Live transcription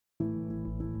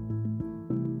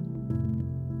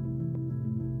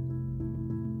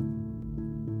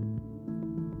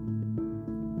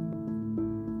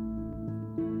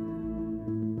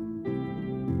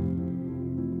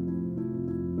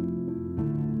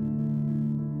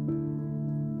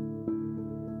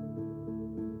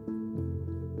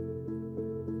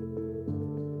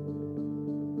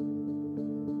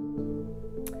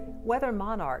Whether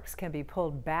monarchs can be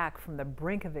pulled back from the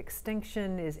brink of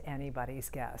extinction is anybody's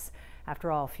guess.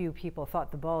 After all, few people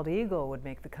thought the bald eagle would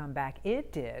make the comeback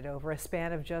it did over a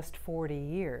span of just 40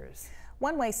 years.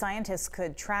 One way scientists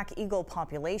could track eagle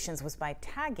populations was by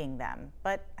tagging them.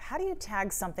 But how do you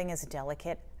tag something as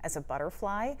delicate as a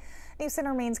butterfly? News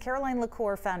Center Maine's Caroline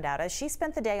LaCour found out as she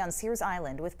spent the day on Sears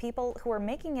Island with people who are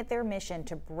making it their mission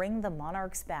to bring the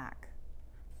monarchs back.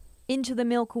 Into the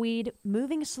milkweed,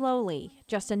 moving slowly,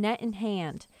 just a net in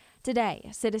hand. Today,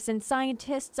 citizen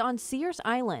scientists on Sears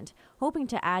Island hoping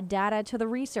to add data to the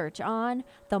research on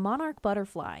the monarch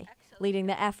butterfly. Leading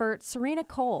the effort, Serena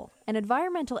Cole, an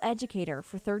environmental educator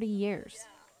for 30 years.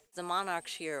 The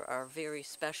monarchs here are very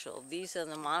special. These are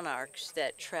the monarchs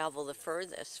that travel the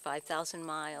furthest, 5,000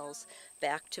 miles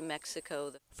back to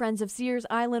Mexico. Friends of Sears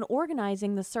Island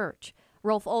organizing the search.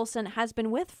 Rolf Olson has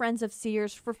been with Friends of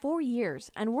Sears for 4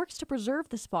 years and works to preserve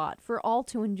the spot for all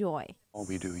to enjoy.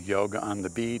 We do yoga on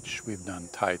the beach, we've done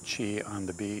Tai Chi on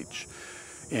the beach,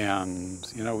 and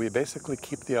we basically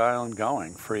keep the island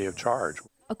going free of charge.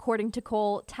 According to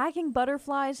Cole, tagging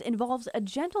butterflies involves a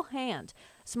gentle hand,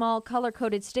 small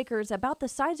color-coded stickers about the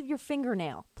size of your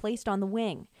fingernail placed on the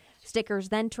wing. Stickers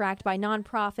then tracked by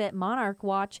nonprofit Monarch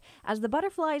Watch as the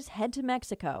butterflies head to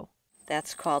Mexico.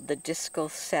 That's called the disco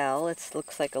cell. It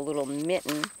looks like a little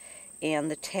mitten, and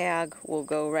the tag will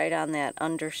go right on that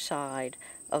underside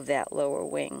of that lower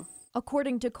wing.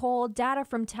 According to Cole, data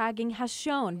from tagging has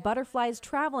shown butterflies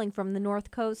traveling from the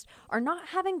North Coast are not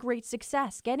having great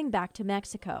success getting back to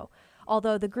Mexico.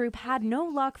 Although the group had no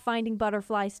luck finding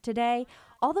butterflies today,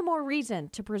 all the more reason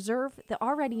to preserve the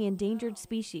already endangered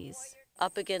species.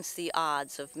 Up against the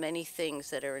odds of many things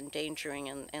that are endangering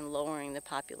and lowering the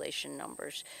population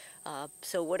numbers.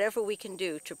 So whatever we can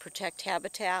do to protect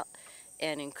habitat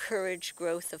and encourage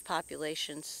growth of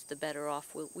populations, the better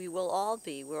off we will all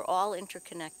be. We're all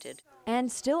interconnected.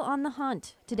 And still on the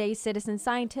hunt, today's citizen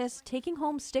scientists taking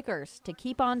home stickers to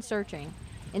keep on searching.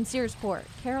 In Searsport,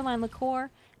 Caroline LaCour,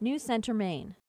 News Center, Maine.